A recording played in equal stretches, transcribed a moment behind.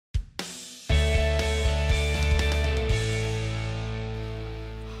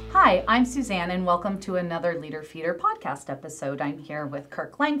Hi, I'm Suzanne, and welcome to another Leader Feeder podcast episode. I'm here with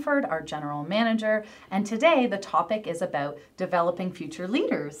Kirk Langford, our general manager, and today the topic is about developing future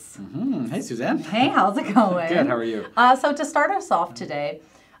leaders. Hey, Suzanne. Hey, how's it going? Good, how are you? So to start us off today,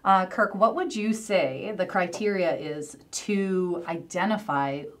 Kirk, what would you say the criteria is to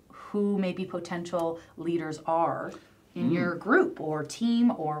identify who maybe potential leaders are in your group or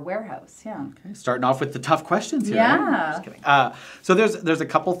team or warehouse? Yeah. Okay, starting off with the tough questions here. Yeah. Right? Just kidding. So there's a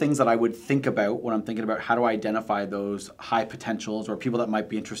couple things that I would think about when I'm thinking about how to identify those high potentials or people that might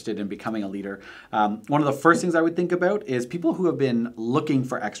be interested in becoming a leader. One of the first things I would think about is people who have been looking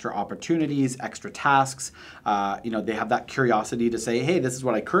for extra opportunities, extra tasks. They have that curiosity to say, hey, this is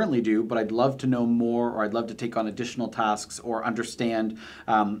what I currently do, but I'd love to know more, or I'd love to take on additional tasks or understand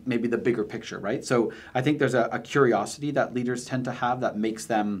maybe the bigger picture, right? So I think there's a curiosity that leaders tend to have that makes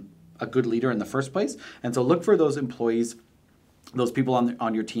them a good leader in the first place. And so look for those employees, those people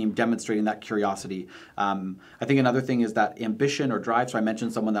on your team demonstrating that curiosity. I think another thing is that ambition or drive. So I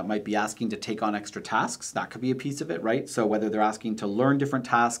mentioned someone that might be asking to take on extra tasks. That could be a piece of it, right? So whether they're asking to learn different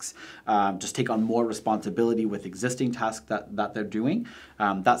tasks, just take on more responsibility with existing tasks that they're doing,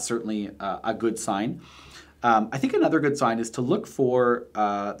 that's certainly a good sign. I think another good sign is to look for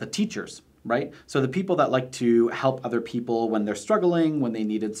the teachers. Right? So the people that like to help other people when they're struggling, when they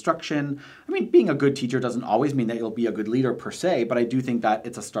need instruction. I mean, being a good teacher doesn't always mean that you'll be a good leader per se, but I do think that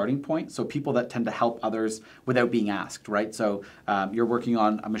it's a starting point. So people that tend to help others without being asked, right? So you're working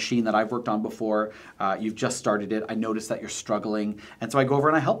on a machine that I've worked on before. You've just started it. I noticed that you're struggling. And so I go over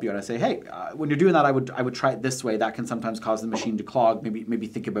and I help you and I say, hey, when you're doing that, I would try it this way. That can sometimes cause the machine to clog. Maybe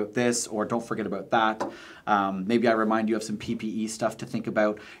think about this, or don't forget about that. Maybe I remind you of some PPE stuff to think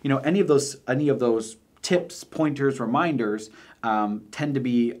about. Any of those tips, pointers, reminders tend to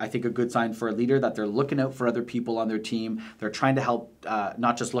be, I think, a good sign for a leader that they're looking out for other people on their team. They're trying to help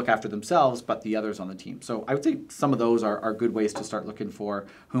not just look after themselves, but the others on the team. So I would say some of those are good ways to start looking for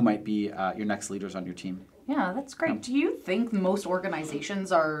who might be your next leaders on your team. Yeah, that's great. Yeah. Do you think most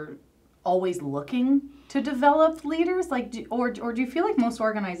organizations are always looking to develop leaders? Or do you feel like most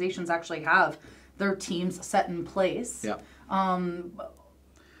organizations actually have their teams set in place? Yeah.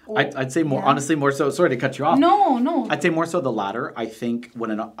 I'd say more, honestly, more so, sorry to cut you off. No. I'd say more so the latter. I think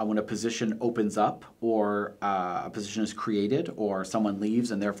when a position opens up, or a position is created, or someone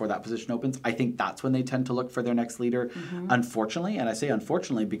leaves and therefore that position opens, I think that's when they tend to look for their next leader. Unfortunately, and I say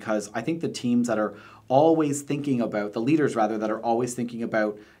unfortunately because I think the teams that are always thinking about, the leaders rather, that are always thinking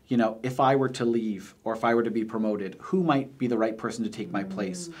about, if I were to leave or if I were to be promoted, who might be the right person to take my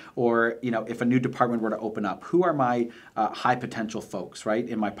place? Or, if a new department were to open up, who are my high potential folks, right,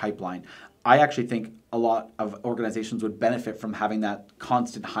 in my pipeline? I actually think a lot of organizations would benefit from having that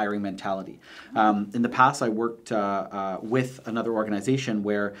constant hiring mentality. In the past, I worked with another organization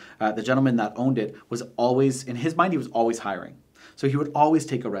where the gentleman that owned it was always, in his mind, he was always hiring. So he would always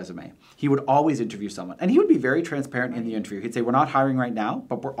take a resume. He would always interview someone. And he would be very transparent in the interview. He'd say, we're not hiring right now,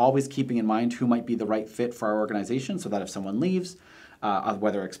 but we're always keeping in mind who might be the right fit for our organization, so that if someone leaves,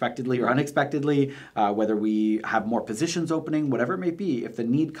 whether expectedly or unexpectedly, whether we have more positions opening, whatever it may be, if the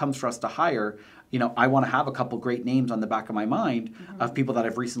need comes for us to hire, I want to have a couple great names on the back of my mind of people that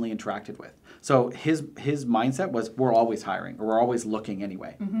I've recently interacted with. So his mindset was, we're always hiring, or we're always looking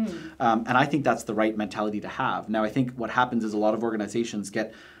anyway. And I think that's the right mentality to have. Now, I think what happens is a lot of organizations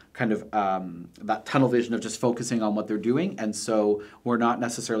get kind of that tunnel vision of just focusing on what they're doing. And so we're not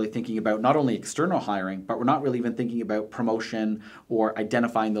necessarily thinking about not only external hiring, but we're not really even thinking about promotion or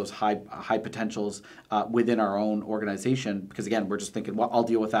identifying those high potentials within our own organization. Because again, we're just thinking, well, I'll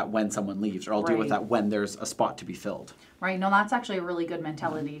deal with that when someone leaves, or I'll deal with that when there's a spot to be filled. Right. No, that's actually a really good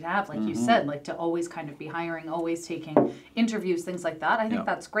mentality to have. Like you said, like to always kind of be hiring, always taking interviews, things like that. I think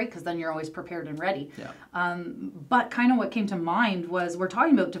that's great because then you're always prepared and ready. Yeah. But kind of what came to mind was we're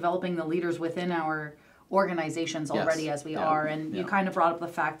talking about developing the leaders within our organizations already as we are. And you kind of brought up the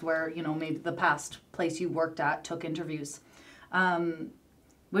fact where, maybe the past place you worked at took interviews.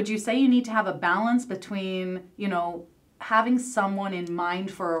 Would you say you need to have a balance between, having someone in mind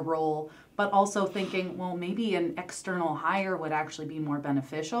for a role, but also thinking, well, maybe an external hire would actually be more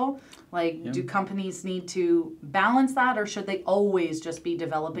beneficial? Do companies need to balance that, or should they always just be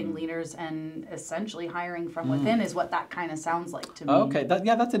developing leaders and essentially hiring from within is what that kind of sounds like to me. Okay,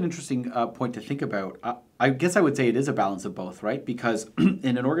 that's an interesting point to think about. I guess I would say it is a balance of both, right? Because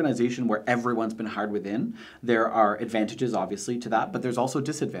in an organization where everyone's been hired within, there are advantages, obviously, to that, but there's also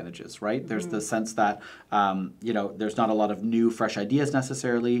disadvantages, right? There's the sense that, there's not a lot of new, fresh ideas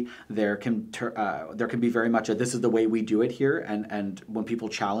necessarily. There can there can be very much a this is the way we do it here, and when people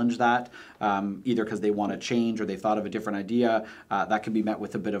challenge that, either because they want to change or they thought of a different idea, that can be met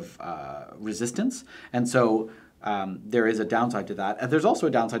with a bit of resistance. And so there is a downside to that. And there's also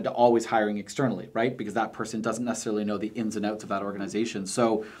a downside to always hiring externally, right? Because that person doesn't necessarily know the ins and outs of that organization.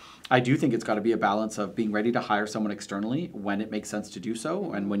 So I do think it's got to be a balance of being ready to hire someone externally when it makes sense to do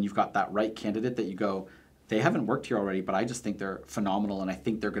so, and when you've got that right candidate that you go, they haven't worked here already, but I just think they're phenomenal, and I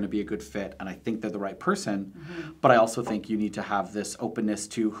think they're going to be a good fit, and I think they're the right person. But I also think you need to have this openness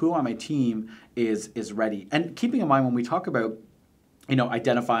to who on my team is ready. And keeping in mind when we talk about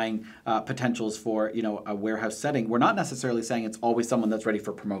identifying potentials for, a warehouse setting, we're not necessarily saying it's always someone that's ready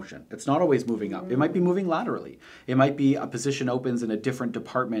for promotion. It's not always moving up. It might be moving laterally. It might be a position opens in a different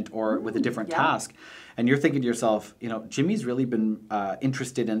department or with a different task. And you're thinking to yourself, Jimmy's really been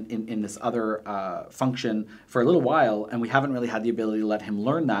interested in this other function for a little while, and we haven't really had the ability to let him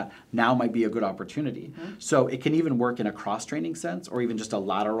learn that. Now might be a good opportunity. So it can even work in a cross-training sense or even just a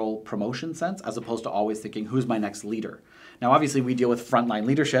lateral promotion sense, as opposed to always thinking, who's my next leader? Now, obviously, we deal with frontline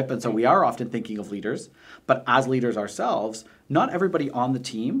leadership, and so we are often thinking of leaders. But as leaders ourselves, not everybody on the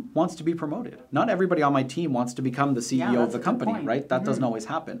team wants to be promoted. Not everybody on my team wants to become the CEO of the company, right? That doesn't always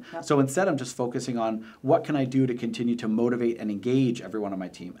happen. So instead, I'm just focusing on what can I do to continue to motivate and engage everyone on my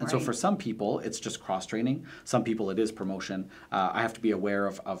team. And so for some people, it's just cross-training. Some people, it is promotion. I have to be aware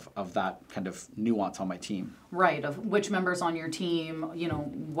of that kind of nuance on my team. Right, of which members on your team,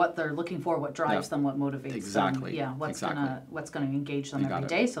 what they're looking for, what drives them, what motivates them. Yeah, what's gonna engage them every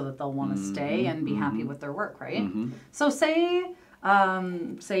day so that they'll want to stay and be happy with their work, right? So say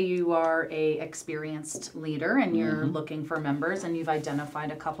you are a experienced leader and you're looking for members, and you've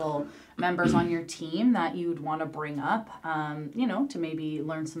identified a couple members on your team that you'd want to bring up, to maybe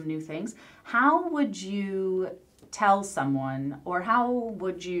learn some new things. How would you tell someone, or how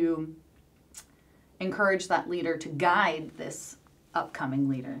would you encourage that leader to guide this upcoming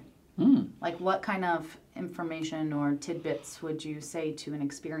leader? Like, what kind of information or tidbits would you say to an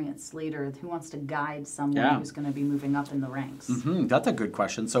experienced leader who wants to guide someone who's going to be moving up in the ranks? That's a good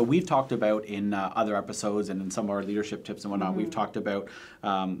question. So we've talked about in other episodes and in some of our leadership tips and whatnot, we've talked about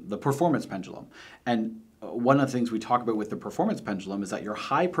the performance pendulum. And one of the things we talk about with the performance pendulum is that your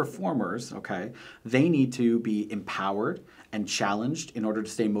high performers, they need to be empowered and challenged in order to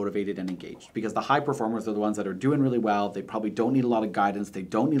stay motivated and engaged. Because the high performers are the ones that are doing really well. They probably don't need a lot of guidance. They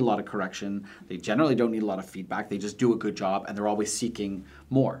don't need a lot of correction. They generally don't need a lot of feedback. They just do a good job, and they're always seeking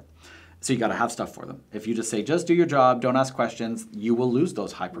more. So you got to have stuff for them. If you just say, just do your job, don't ask questions, you will lose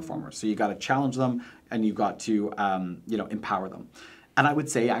those high performers. So you got to challenge them, and you got to empower them. And I would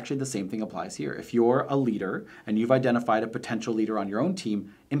say actually the same thing applies here. If you're a leader and you've identified a potential leader on your own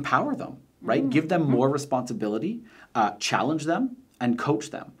team, empower them, right? Give them more responsibility, challenge them, and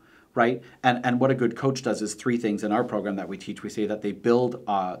coach them, right? And what a good coach does is three things in our program that we teach. We say that they build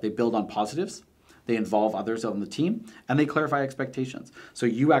on positives, they involve others on the team, and they clarify expectations. So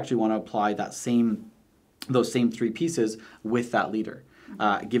you actually want to apply those same three pieces with that leader.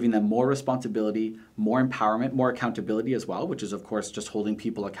 Giving them more responsibility, more empowerment, more accountability as well, which is, of course, just holding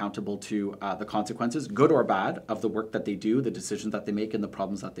people accountable to the consequences, good or bad, of the work that they do, the decisions that they make, and the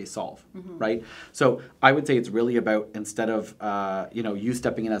problems that they solve, right? So I would say it's really about, instead of you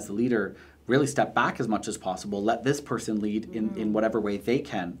stepping in as the leader, really step back as much as possible, let this person lead in whatever way they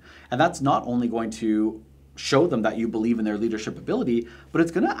can. And that's not only going to show them that you believe in their leadership ability, but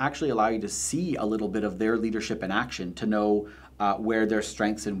it's going to actually allow you to see a little bit of their leadership in action, to know where their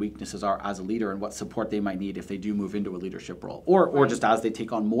strengths and weaknesses are as a leader and what support they might need if they do move into a leadership role, or just as they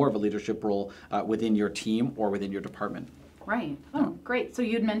take on more of a leadership role within your team or within your department. Right. Oh, great. So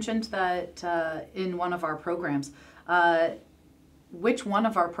you'd mentioned that in one of our programs. Which one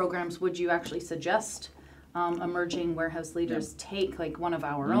of our programs would you actually suggest emerging warehouse leaders take, like one of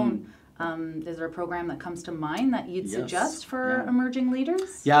our own? Is there a program that comes to mind that you'd suggest for emerging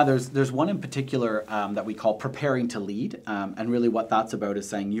leaders? Yeah, there's one in particular that we call Preparing to Lead. And really what that's about is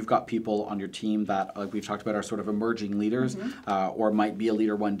saying you've got people on your team that, like we've talked about, are sort of emerging leaders or might be a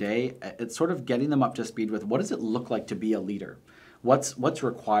leader one day. It's sort of getting them up to speed with, what does it look like to be a leader? What's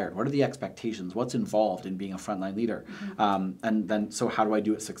required? What are the expectations? What's involved in being a frontline leader? And then, so how do I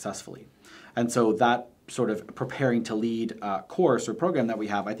do it successfully? And so that sort of Preparing to Lead course or program that we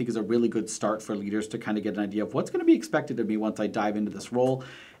have, I think is a really good start for leaders to kind of get an idea of what's going to be expected of me once I dive into this role.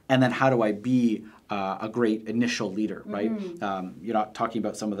 and then how do I be a great initial leader, right? You're not talking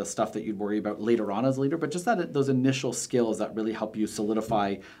about some of the stuff that you'd worry about later on as a leader, but just those initial skills that really help you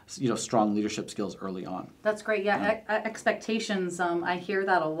solidify, strong leadership skills early on. That's great. Yeah, expectations. I hear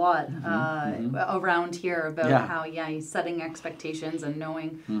that a lot around here about how setting expectations and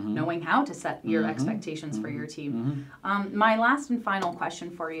knowing how to set your expectations for your team. My last and final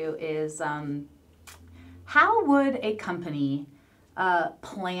question for you is, how would a company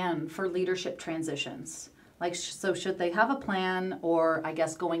plan for leadership transitions? Like, so should they have a plan, or I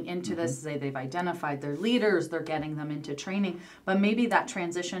guess going into this, say they've identified their leaders, they're getting them into training, but maybe that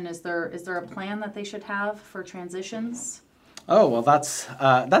transition, is there a plan that they should have for transitions? Oh, well,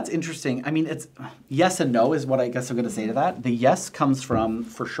 that's interesting. I mean, it's yes and no is what I guess I'm going to say to that. The yes comes from,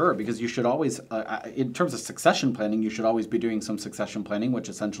 for sure, because you should always, in terms of succession planning, you should always be doing some succession planning, which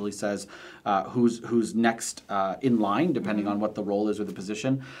essentially says who's next in line, depending on what the role is or the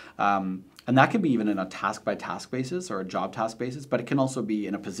position. And that can be even in a task-by-task basis or a job task basis, but it can also be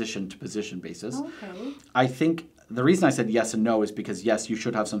in a position-to-position basis. Okay. I think the reason I said yes and no is because, yes, you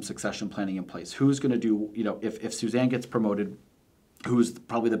should have some succession planning in place. Who's going to do, if Suzanne gets promoted, who's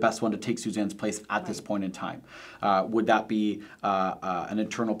probably the best one to take Suzanne's place at this point in time? Would that be an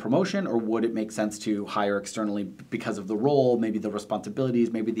internal promotion, or would it make sense to hire externally because of the role, maybe the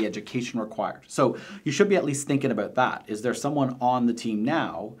responsibilities, maybe the education required? So you should be at least thinking about that. Is there someone on the team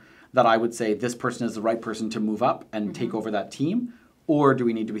now that I would say this person is the right person to move up and take over that team? Or do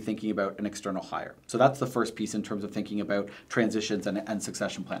we need to be thinking about an external hire? So that's the first piece in terms of thinking about transitions and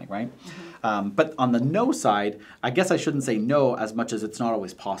succession planning, right? But on the no side, I guess I shouldn't say no as much as it's not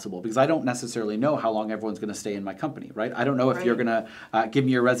always possible, because I don't necessarily know how long everyone's going to stay in my company, right? I don't know if you're going to give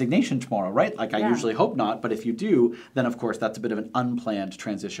me your resignation tomorrow, right? Like I usually hope not, but if you do, then of course that's a bit of an unplanned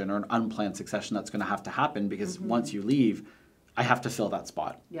transition or an unplanned succession that's going to happen because once you leave, I have to fill that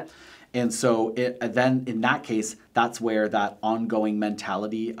spot. Yep. And so then in that case, that's where that ongoing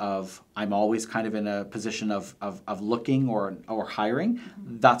mentality of I'm always kind of in a position of looking or hiring,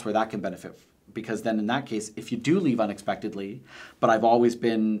 that's where that can benefit. Because then in that case, if you do leave unexpectedly, but I've always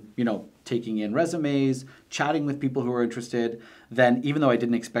been, taking in resumes, chatting with people who are interested, then even though I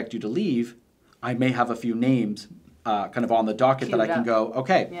didn't expect you to leave, I may have a few names kind of on the docket Queued that I can up. go,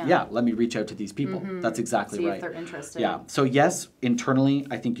 okay, let me reach out to these people. That's exactly See right. if they're interested. Yeah. So yes, internally,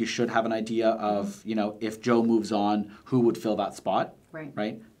 I think you should have an idea of, if Joe moves on, who would fill that spot,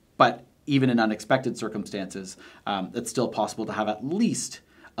 right? But even in unexpected circumstances, it's still possible to have at least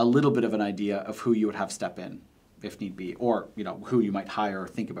a little bit of an idea of who you would have step in, if need be, or, who you might hire or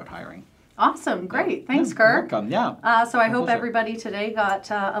think about hiring. Awesome. Great. Thanks, Kirk. Welcome. Yeah. So I hope everybody today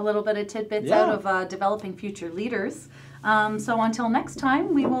got a little bit of tidbits out of developing future leaders. So until next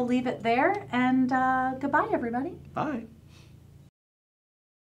time, we will leave it there, and goodbye, everybody. Bye.